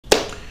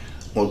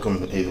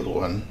Welcome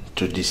everyone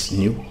to this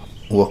new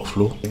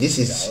workflow. This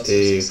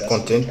is a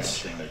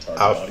content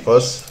I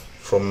post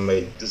from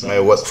my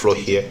workflow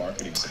here,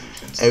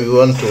 and we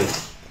want to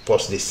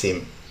post the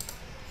same.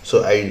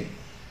 So I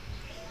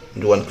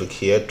do one click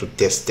here to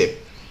test step,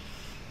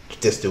 to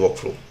test the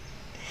workflow.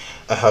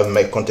 I have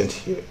my content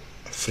here,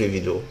 free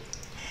video,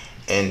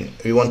 and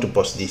we want to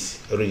post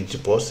this, ready to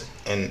post.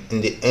 And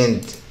in the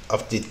end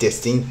of the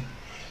testing,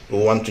 we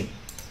want to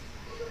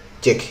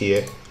check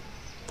here,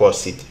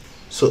 post it.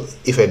 So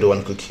if I do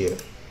one click here,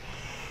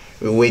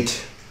 we wait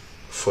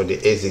for the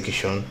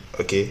execution.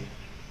 Okay,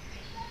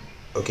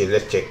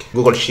 let's check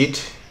Google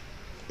Sheet.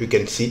 You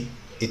can see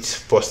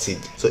it's posted.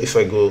 So if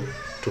I go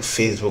to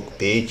Facebook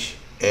page,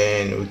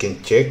 and we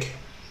can check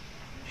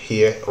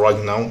here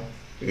right now,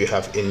 we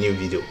have a new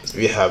video.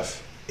 We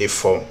have a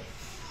form,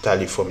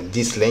 tally form.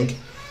 This link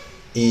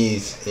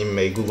is in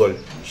my Google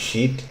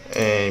Sheet,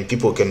 and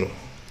people can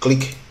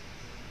click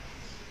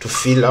to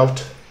fill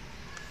out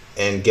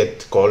and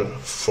get call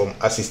from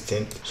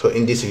assistant. So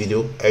in this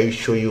video, I will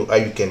show you how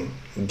you can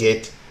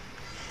get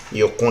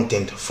your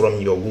content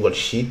from your Google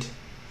Sheet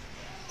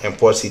and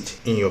post it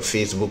in your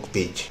Facebook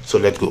page. So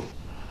let's go.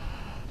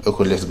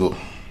 Okay, let's go.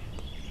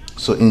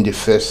 So in the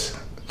first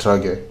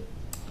trigger,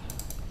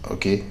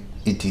 okay,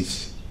 it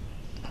is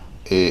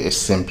a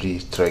simply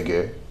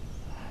trigger.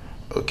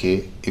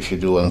 Okay, if you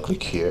do one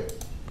click here,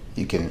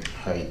 you can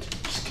hide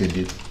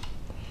schedule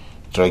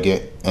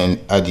trigger and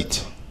add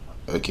it.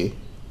 Okay,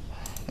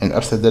 and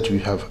after that we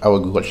have our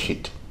Google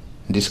Sheet.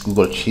 This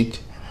Google Sheet,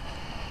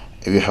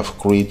 we have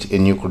create a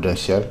new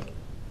credential.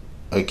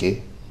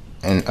 Okay,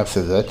 and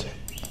after that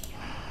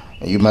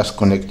you must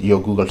connect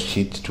your Google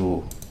Sheet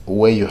to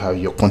where you have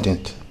your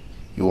content.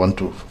 You want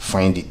to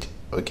find it.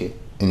 Okay,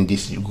 in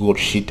this Google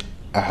Sheet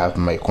I have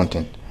my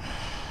content,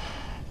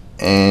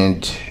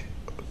 and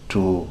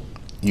you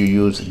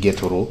use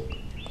get row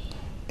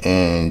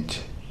and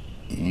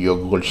your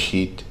Google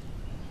Sheet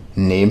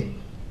name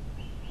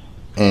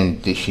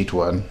and the sheet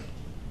one,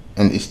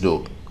 and it's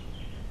do.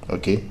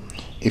 Okay,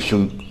 if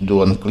you do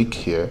one click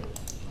here,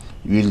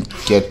 you will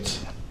get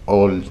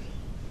all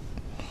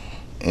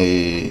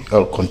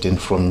content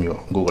from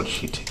your Google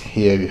Sheet.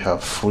 Here we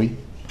have free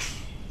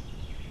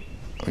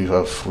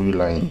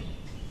line,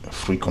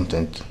 free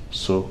content,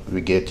 so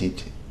we get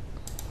it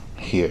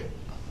here,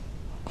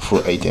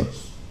 free item.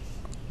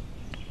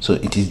 So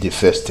it is the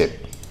first step.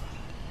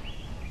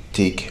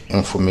 Take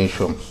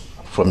information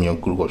from your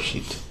Google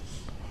Sheet,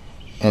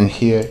 and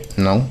here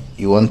now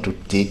you want to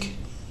take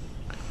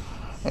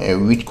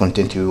which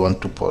content you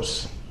want to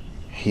post.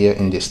 Here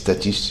in the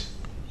status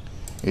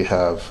we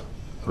have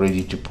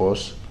ready to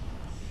post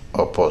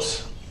or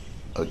post.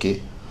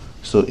 Okay,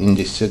 so in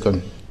the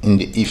second, in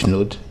the if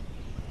node,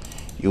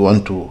 you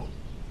want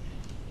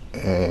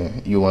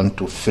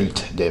to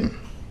filter them.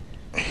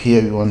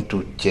 Here you want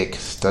to check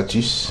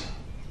status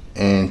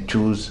and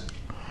choose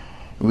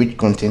which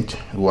content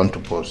you want to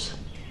post.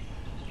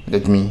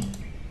 Let me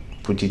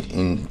put it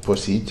in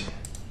posted,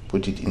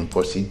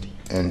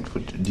 and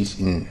put this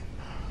in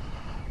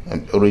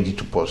and ready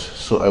to post.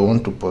 So I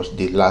want to post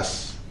the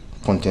last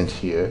content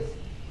here.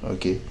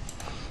 Okay,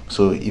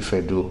 so if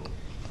I do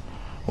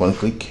one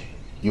click,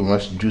 you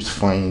must just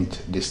find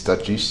the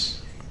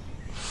status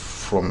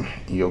from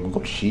your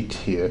Google Sheet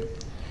here,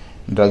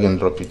 drag and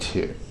drop it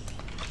here,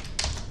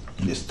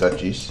 the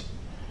status,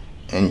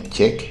 and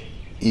check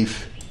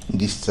if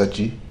this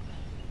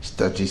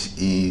status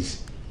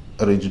is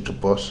ready to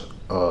post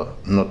or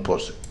not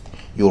post.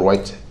 You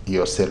write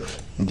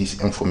yourself this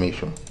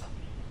information.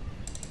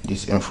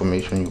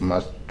 You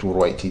must to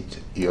write it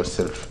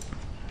yourself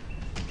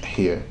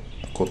here,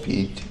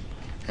 copy it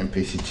and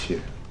paste it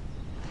here.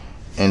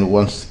 And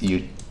once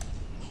you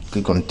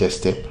click on test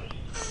step,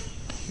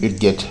 you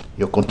get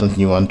your content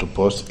you want to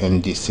post,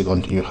 and the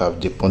second you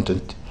have the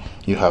content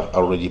you have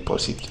already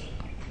posted.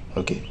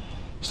 Okay,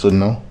 so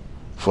now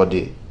for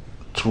the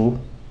true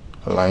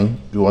line,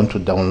 you want to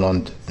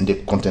download the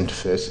content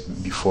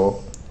first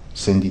before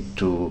send it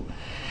to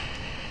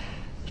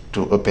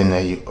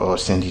OpenAI or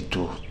send it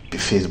to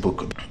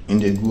Facebook. In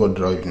the Google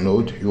Drive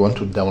node, you want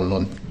to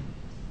download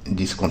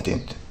this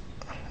content,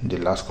 the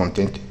last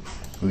content.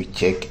 We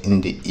check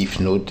in the if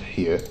node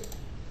here,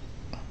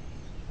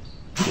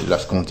 the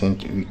last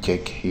content we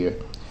check here.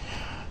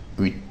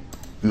 We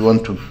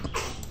want to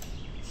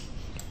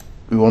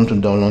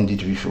download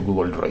it with your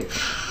Google Drive.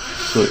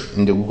 So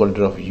in the Google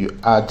Drive, you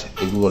add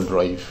a Google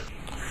Drive.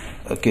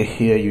 Okay,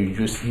 here you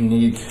just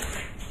need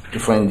to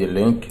find the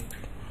link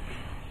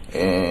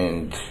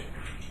and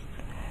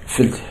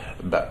filter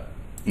by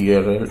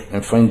URL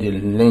and find the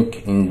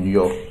link in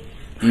your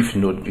if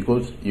node,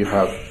 because you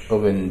have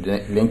opened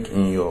the link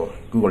in your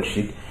Google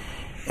Sheet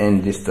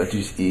and the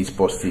status is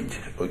posted.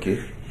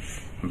 Okay,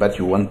 but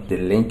you want the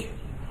link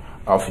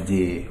of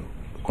the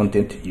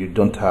content you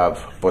don't have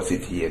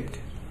posted yet.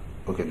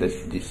 Okay,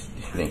 that's this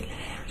link.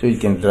 So you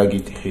can drag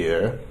it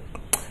here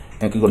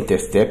and click on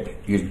test step.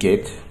 You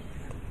get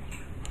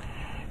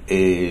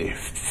a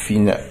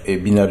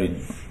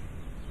binary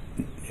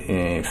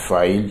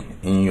file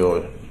in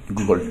your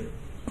Google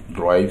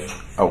drive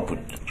output.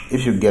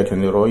 If you get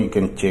an error, you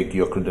can check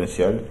your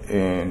credential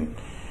and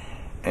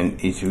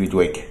it will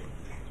work.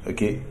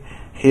 Okay,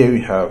 here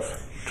we have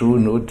two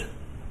nodes,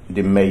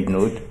 the main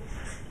node,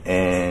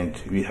 and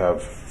we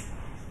have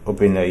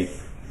OpenAI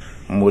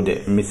model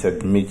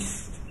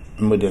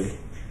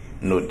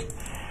node.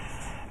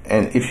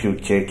 And if you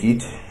check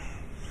it,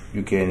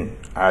 you can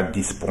add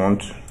this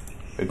prompt.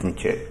 Let me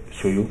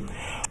show you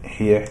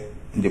here.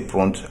 The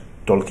prompt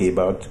talking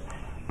about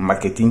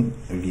marketing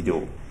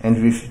video,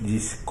 and with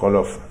this call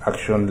of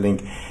action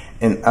link,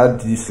 and add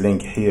this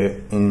link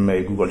here in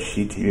my Google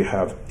Sheet. You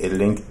have a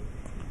link.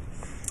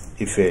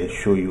 If I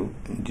show you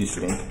this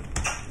link,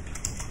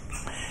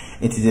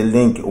 it is a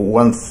link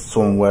once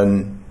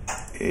someone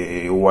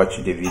watch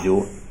the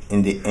video.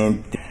 In the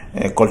end,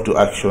 call to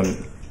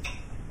action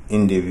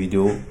in the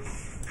video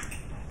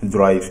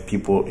drive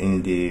people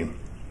in the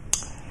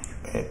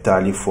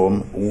tally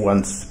form.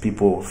 Once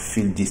people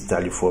fill this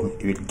tally form,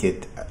 you will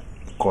get a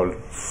call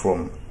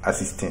from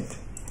assistant.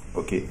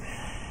 Okay,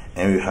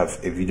 and we have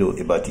a video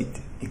about it.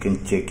 You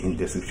can check in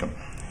the description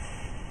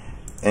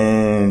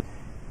and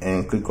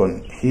click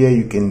on here.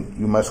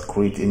 You must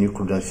create a new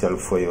credential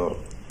for your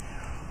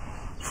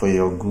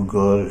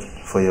Google,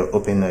 for your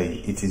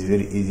OpenAI. It is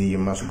very easy. You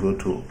must go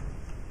to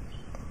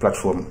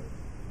platform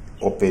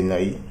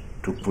OpenAI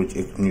to put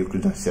a new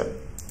credential.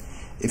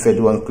 If I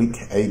do one click,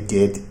 I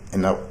get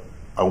an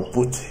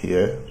output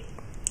here,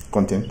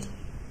 content.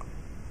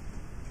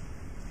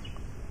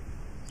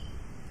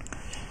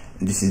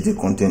 This is the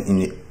content in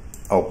the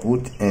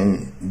output,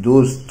 and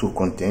those two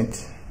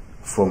content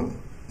from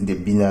the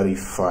binary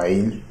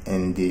file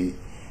and the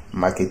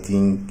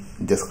marketing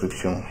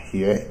description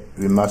here,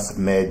 we must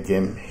merge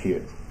them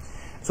here.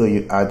 So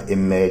you add a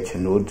merge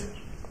node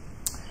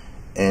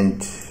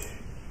and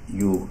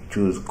you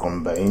choose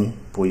combine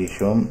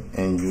position,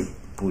 and you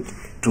put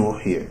 2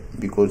 here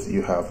because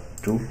you have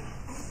 2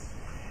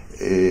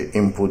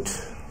 input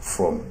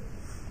from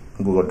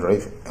Google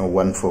Drive and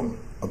 1 from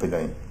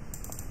OpenAI.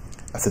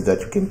 After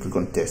that, you can click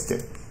on test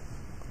it,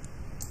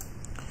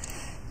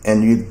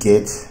 and you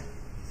get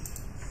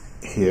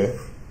here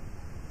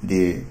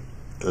the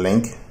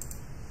link,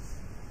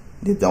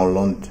 the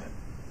download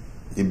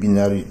the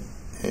binary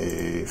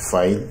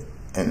file,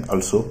 and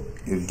also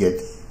you get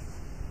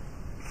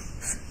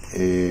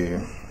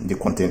the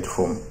content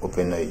from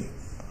OpenAI.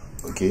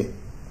 Okay,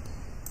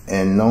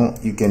 and now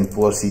you can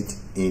post it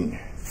in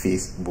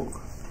Facebook.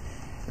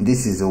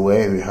 This is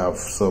where we have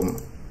some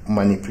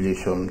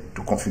manipulation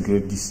to configure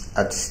this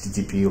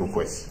HTTP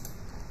request.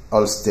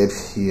 All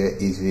steps here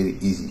is very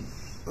easy.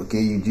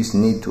 Okay, you just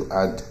need to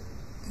add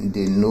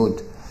the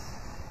node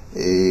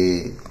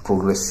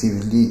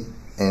progressively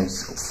and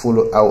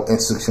follow our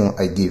instruction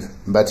I give.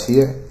 But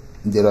here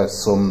there are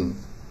some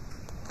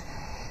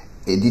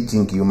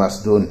editing you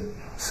must do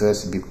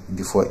first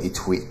before it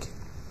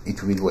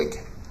will work.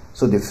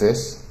 So the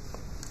first,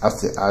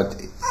 after add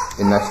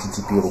an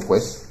HTTP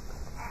request,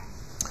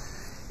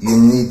 you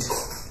need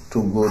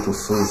to go to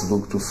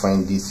Facebook to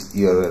find this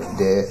URL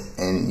there,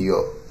 and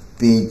your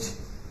page,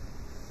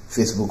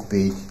 Facebook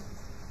page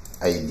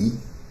ID,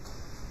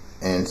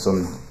 and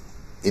some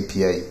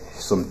API,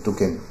 some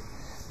token.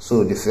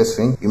 So the first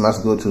thing, you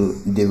must go to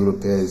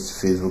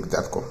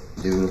developersfacebook.com,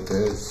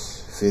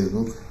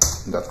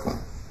 developersfacebook.com,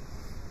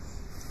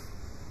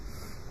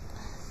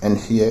 and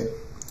here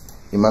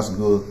you must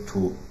go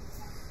to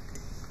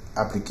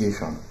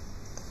application.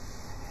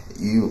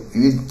 You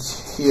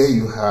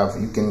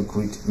can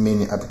create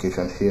many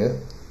applications here.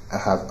 I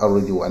have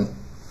already one,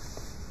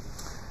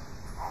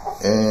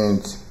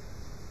 and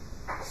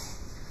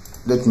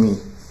let me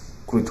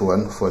create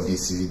one for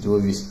this video,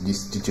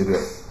 this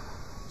tutorial.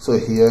 So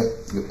here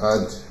you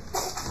add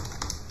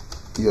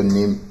your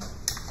name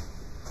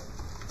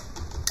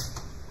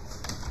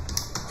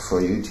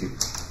for YouTube.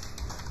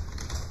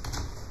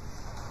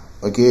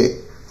 Okay,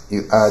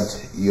 you add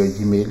your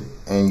Gmail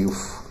and you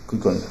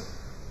click on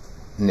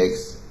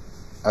next.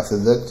 After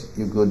that,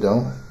 you go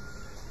down.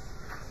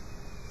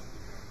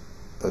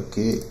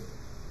 Okay,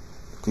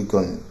 click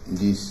on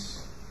this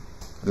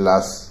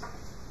last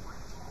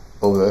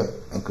over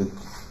and click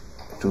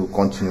to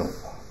continue.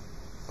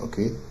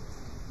 Okay,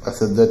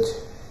 after that,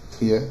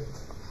 here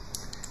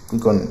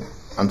click on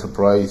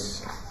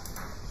enterprise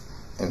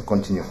and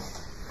continue.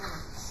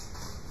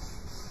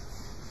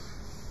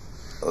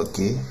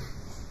 Okay,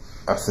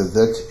 after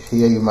that,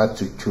 here you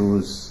must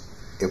choose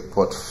a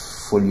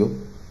portfolio.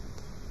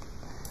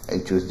 I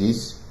choose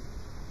this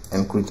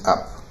and click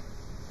app,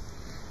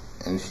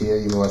 and here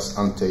you must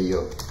enter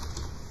your.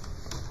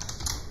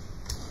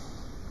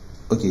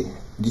 Okay,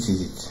 this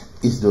is it.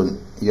 It's done.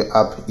 Your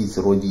app is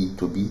ready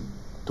to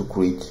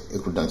create a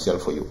credential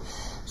for you.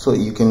 So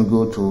you can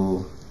go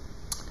to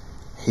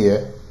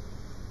here,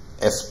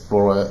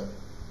 Explorer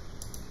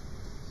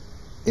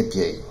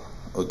API.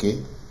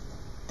 Okay,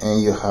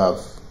 and you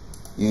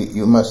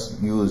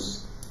must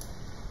use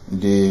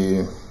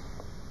the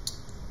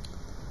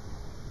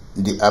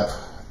app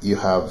you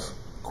have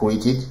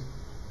created,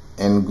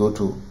 and go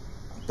to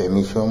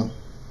permission,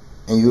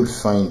 and you'll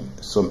find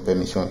some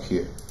permission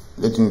here.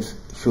 let me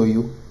show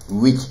you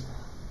which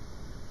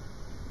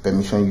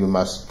permission you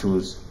must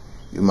choose.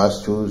 You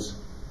must choose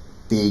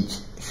page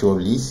show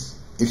list.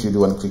 If you do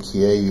one click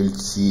here, you'll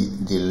see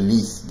the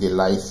list, the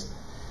list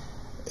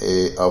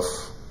of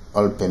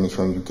all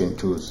permission you can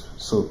choose.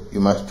 So you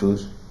must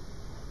choose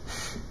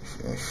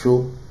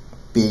show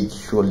page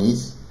show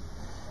list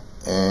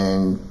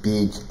and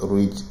page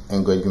reach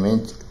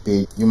engagement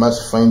page. You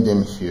must find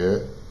them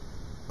here,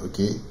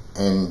 okay,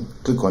 and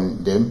click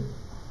on them.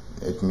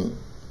 Let me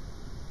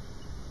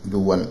do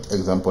one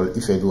example.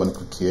 If I do one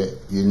click here,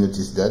 you'll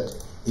notice that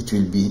it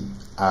will be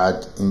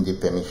add in the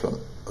permission.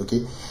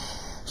 Okay,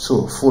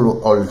 so follow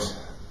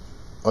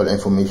all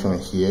information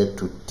here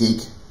to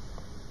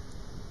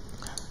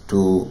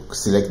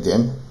select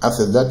them.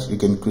 After that, you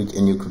can create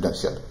a new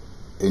credential,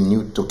 a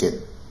new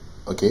token.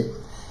 Okay,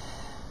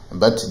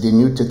 but the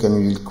new token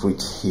we will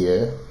create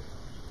here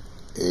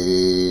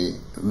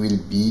will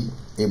be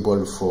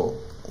able for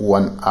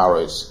 1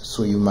 hour,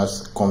 so you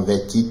must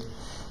convert it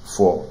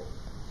for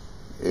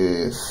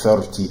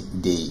 30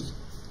 days,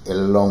 a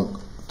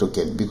long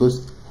token,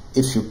 because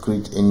if you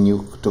create a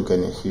new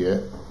token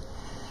here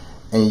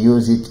and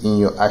use it in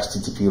your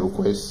HTTP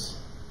request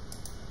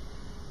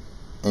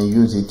and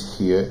use it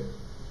here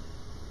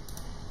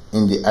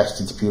in the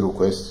HTTP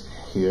request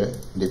here,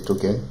 the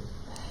token,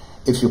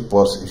 if you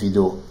post a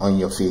video on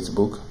your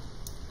Facebook,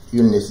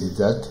 you'll notice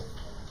that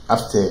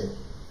after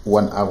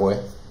 1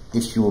 hour,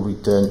 if you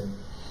return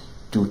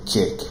to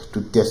check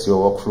to test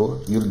your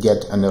workflow, you'll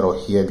get an error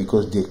here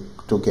because the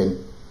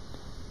token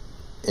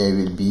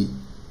will be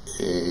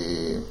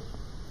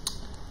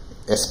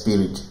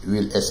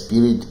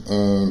expired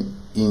and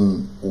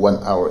in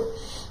 1 hour.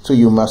 So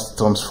you must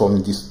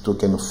transform this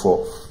token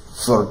for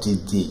 30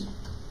 days.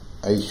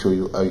 I'll show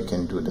you how you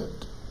can do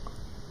that.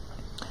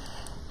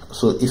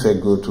 So if I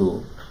go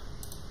to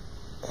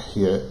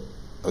here,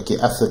 okay,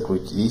 after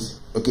create this,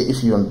 okay,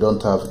 if you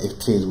don't have a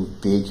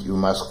Facebook page, you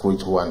must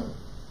create one,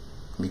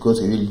 because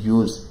it will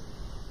use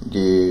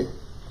the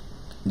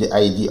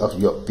ID of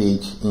your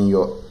page in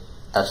your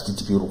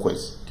HTTP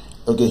request.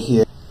 Okay,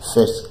 here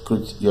first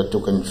create your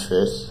token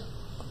first,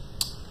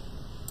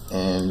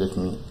 and let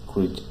me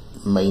create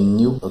my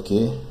new.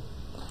 Okay,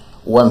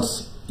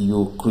 once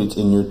you create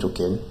a new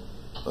token,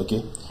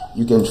 okay,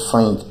 you can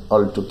find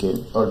all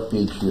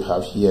page you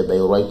have here by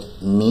write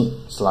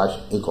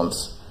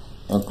me/icons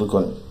and click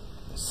on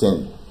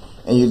send,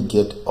 and you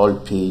get all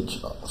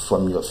page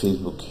from your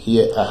Facebook.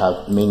 Here I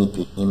have many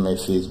pages in my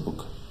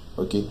Facebook.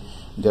 Okay,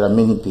 there are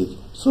many pages.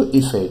 So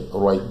if I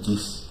write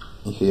this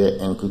here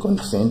and click on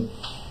send,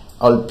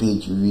 all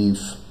page with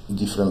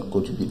different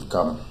code will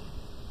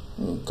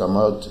come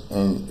out,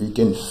 and you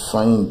can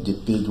find the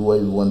page where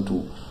you want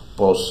to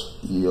post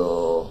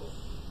your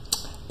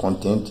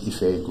content.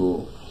 If I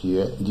go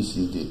here, this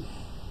is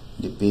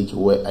the page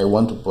where I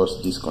want to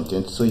post this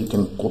content, so you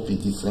can copy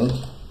this link,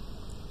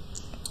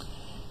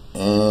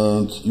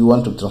 and you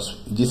want to transfer.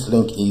 This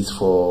link is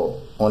for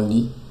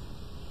only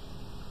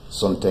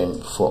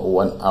sometime for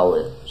 1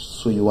 hour,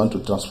 so you want to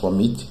transform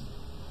it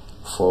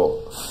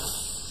for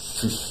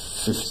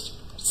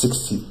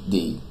 60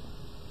 days,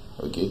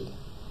 okay,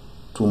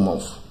 2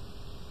 months.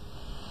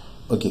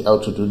 Okay, how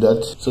to do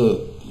that?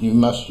 So you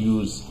must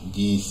use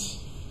this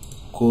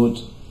code,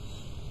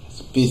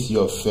 paste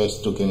your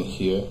first token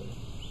here.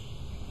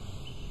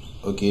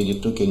 Okay, the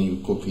token you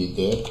copy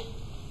there.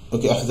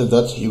 Okay, after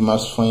that you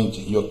must find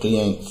your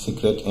client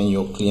secret and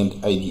your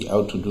client ID.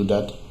 How to do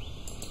that?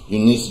 You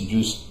need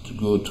just to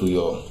go to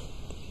your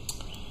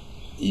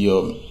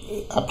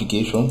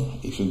application.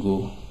 If you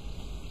go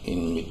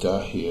in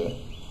Meta here,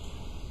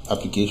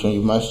 application,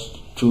 you must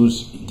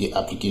choose the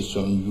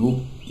application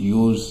you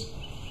use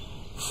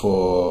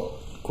for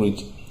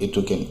create a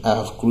token. I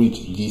have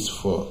created this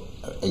for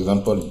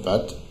example,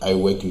 but I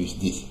work with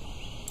this.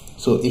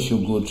 So if you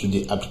go to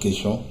the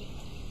application,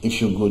 if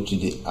you go to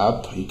the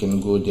app, you can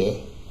go there,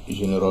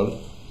 general,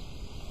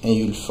 and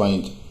you'll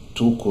find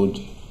 2 codes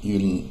you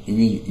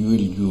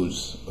will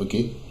use.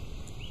 Okay,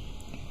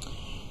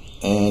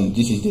 and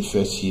this is the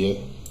first here.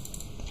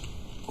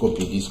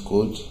 Copy this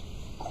code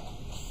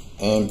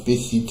and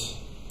paste it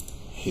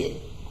here.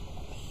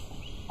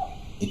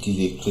 It is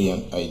a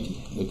client ID.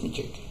 Let me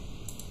check.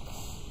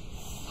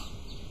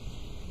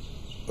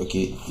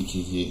 Okay, it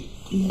is a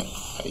client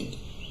ID.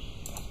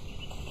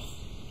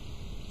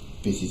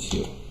 Paste it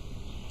here.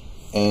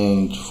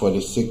 And for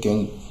the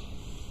second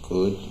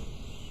code,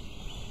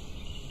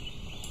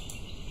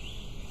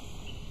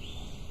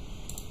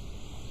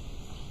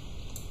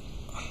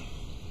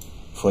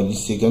 for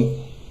this second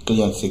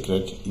client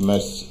secret, you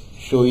must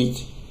show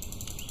it,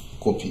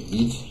 copy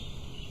it,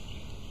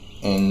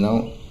 and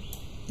now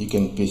you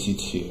can paste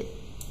it here.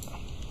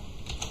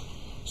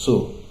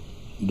 So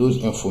those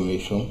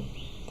information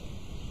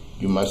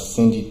you must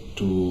send it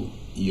to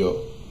your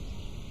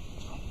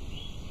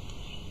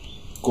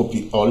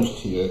copy all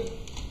here,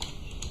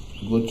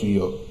 go to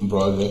your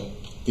browser,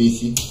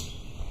 paste it,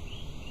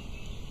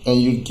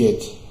 and you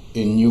get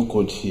a new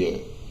code here.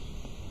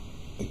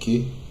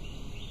 Okay,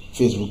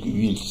 Facebook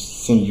will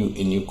send you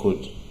a new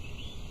code,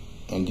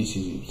 and this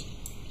is it,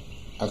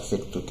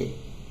 accept token.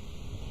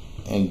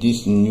 And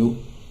this new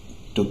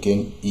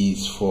token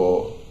is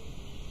for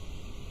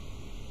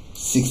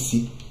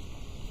 60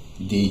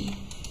 day,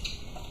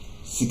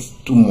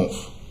 2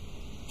 months.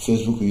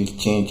 Facebook will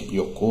change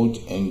your code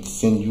and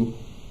send you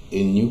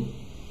a new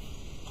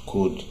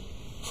code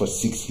for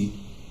 60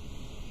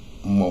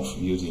 months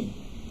using.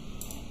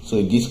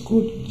 So this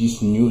code,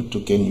 this new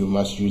token, you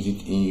must use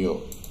it in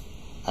your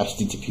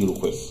HTTP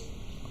request.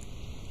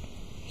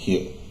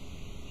 Here,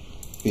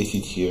 paste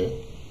it here,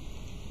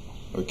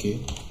 okay,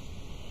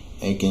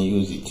 and you can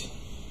use it.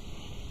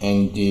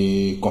 And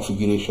the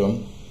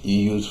configuration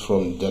you use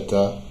from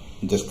data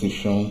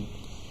description,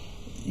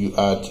 you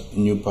add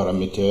new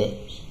parameter,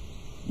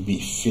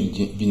 field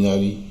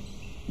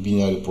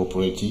binary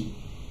property,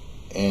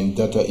 and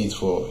data is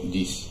for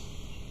this,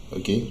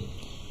 okay.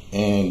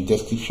 And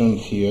description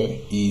here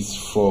is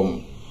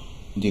from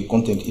the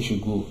content. If you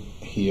go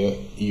here,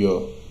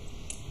 your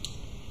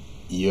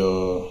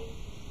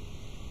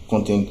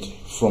content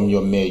from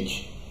your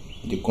merge,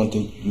 the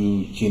content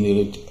you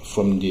generate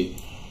from the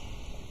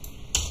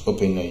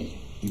OpenAI,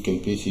 you can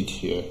paste it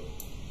here.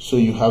 So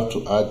you have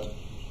to add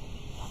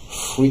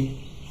 3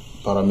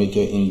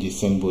 parameter in the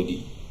same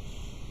body.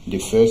 The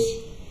first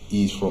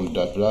is from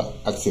data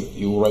accept.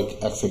 You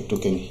write accept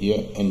token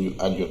here and you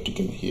add your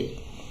token here.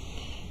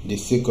 The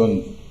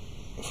second,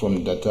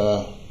 from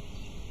data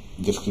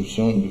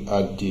description, you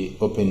add the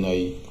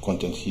OpenAI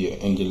content here.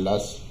 And the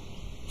last,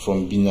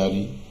 from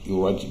binary,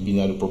 you write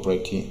binary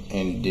property,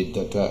 and the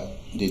data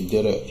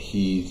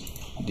is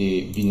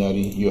the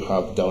binary you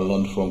have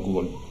downloaded from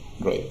Google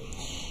Drive.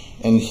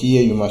 And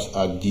here you must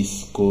add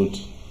this code,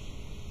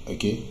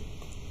 okay,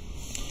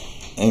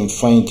 and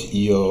find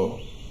your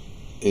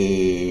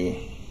you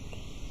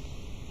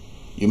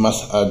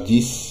must add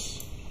this,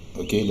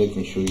 okay. Let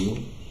me show you.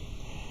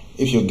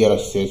 If you get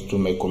access to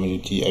my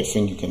community, I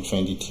think you can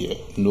find it here.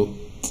 No,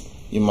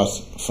 you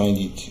must find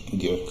it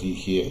directly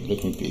here.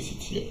 Let me paste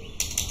it here.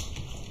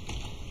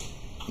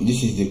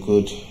 This is the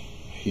code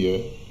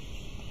here,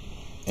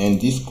 and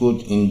this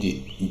code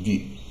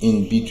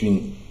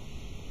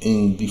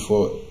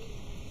before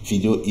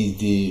video is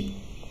the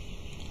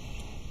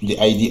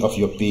ID of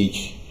your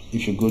page.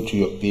 If you go to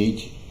your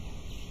page,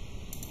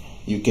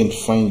 you can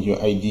find your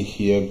ID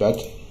here,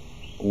 but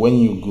when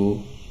you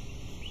go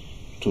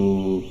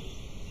to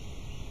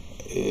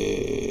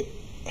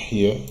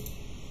here,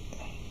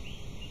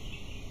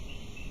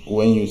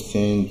 when you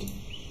send,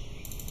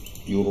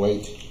 you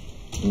write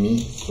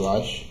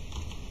me/account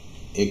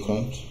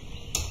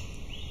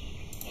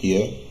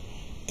here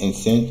and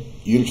send,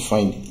 you'll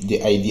find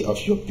the ID of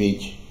your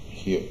page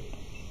here.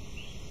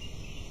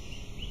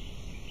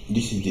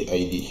 This is the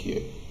ID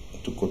here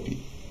to copy.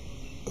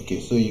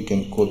 Okay, so you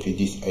can copy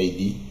this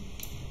ID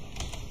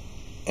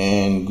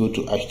and go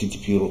to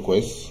HTTP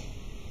request.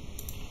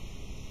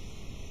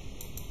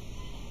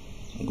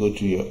 Go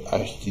to your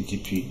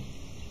HTTP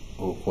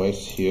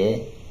request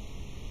here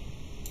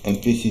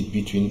and paste it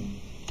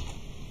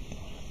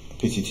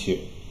here,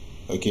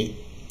 okay.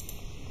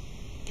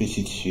 Paste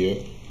it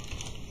here,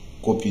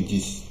 copy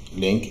this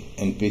link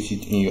and paste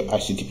it in your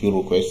HTTP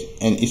request,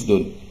 and it's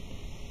done.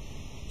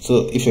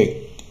 So if I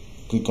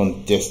click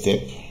on test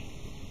step,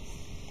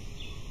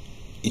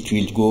 it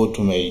will go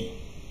to my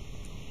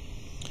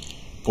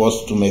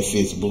post to my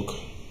Facebook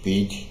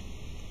page,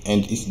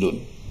 and it's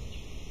done.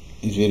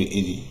 It's very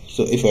easy.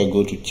 So if I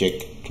go to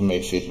check to my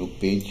Facebook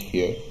page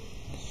here,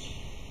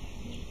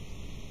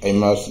 I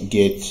must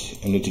get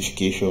a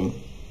notification,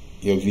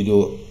 your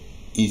video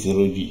is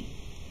ready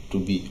to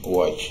be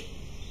watched.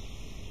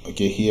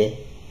 Okay, here,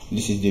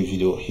 this is the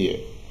video here.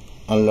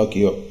 Unlock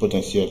your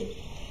potential.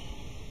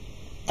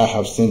 I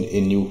have sent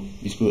a new,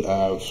 because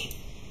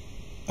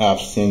I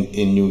have sent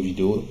a new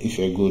video. If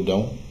I go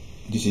down,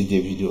 this is the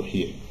video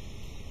here.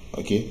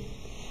 Okay,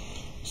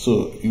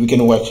 so you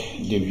can watch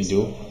the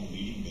video,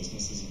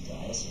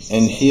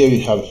 and here we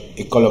have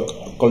a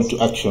call to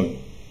action.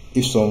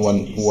 If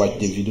someone watch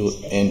the video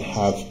and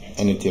have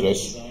an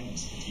interest,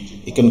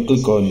 you can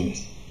click on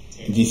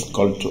this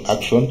call to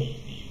action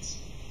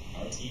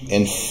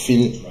and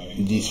fill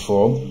this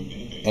form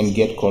and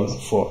get call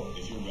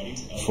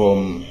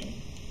from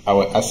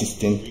our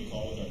assistant,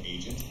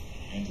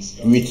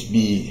 which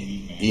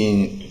be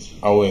in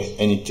our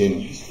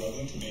n8n.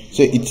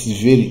 So it's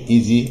very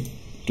easy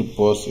to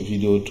post a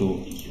video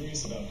to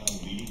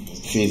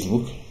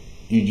Facebook.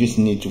 You just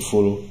need to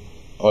follow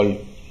all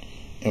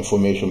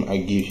information I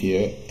give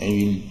here, and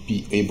you'll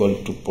be able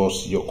to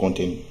post your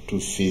content to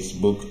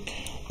Facebook.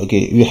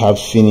 Okay, we have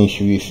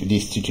finished with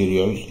this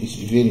tutorial. It's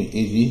very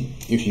easy.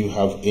 If you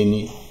have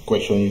any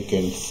question, you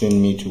can send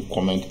me to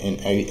comment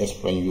and I will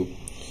explain you.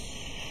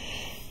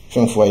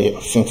 Thanks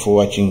for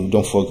watching.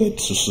 Don't forget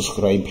to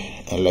subscribe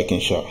and like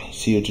and share.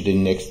 See you to the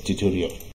next tutorial.